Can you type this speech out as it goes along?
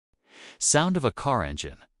Sound of a car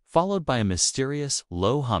engine, followed by a mysterious,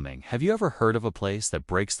 low humming. Have you ever heard of a place that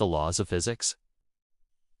breaks the laws of physics?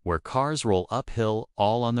 Where cars roll uphill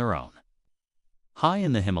all on their own. High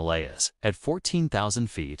in the Himalayas, at 14,000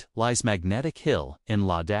 feet, lies Magnetic Hill in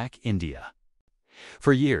Ladakh, India.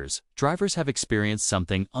 For years, drivers have experienced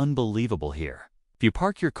something unbelievable here. If you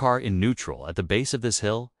park your car in neutral at the base of this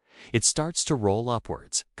hill, it starts to roll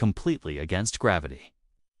upwards, completely against gravity.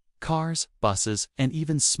 Cars, buses, and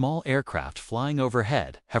even small aircraft flying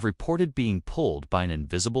overhead have reported being pulled by an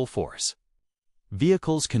invisible force.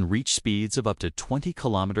 Vehicles can reach speeds of up to 20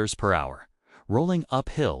 kilometers per hour, rolling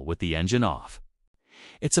uphill with the engine off.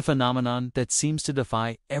 It's a phenomenon that seems to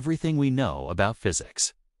defy everything we know about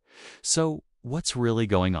physics. So, what's really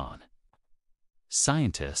going on?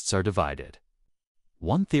 Scientists are divided.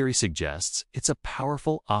 One theory suggests it's a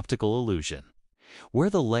powerful optical illusion, where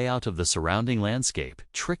the layout of the surrounding landscape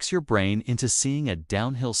tricks your brain into seeing a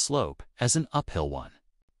downhill slope as an uphill one.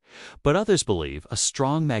 But others believe a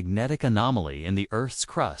strong magnetic anomaly in the Earth's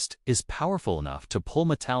crust is powerful enough to pull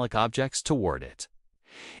metallic objects toward it.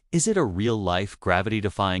 Is it a real-life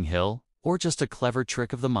gravity-defying hill, or just a clever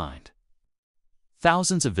trick of the mind?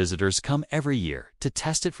 Thousands of visitors come every year to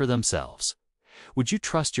test it for themselves. Would you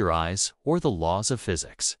trust your eyes or the laws of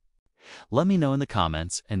physics? Let me know in the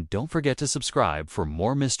comments, and don't forget to subscribe for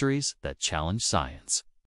more mysteries that challenge science.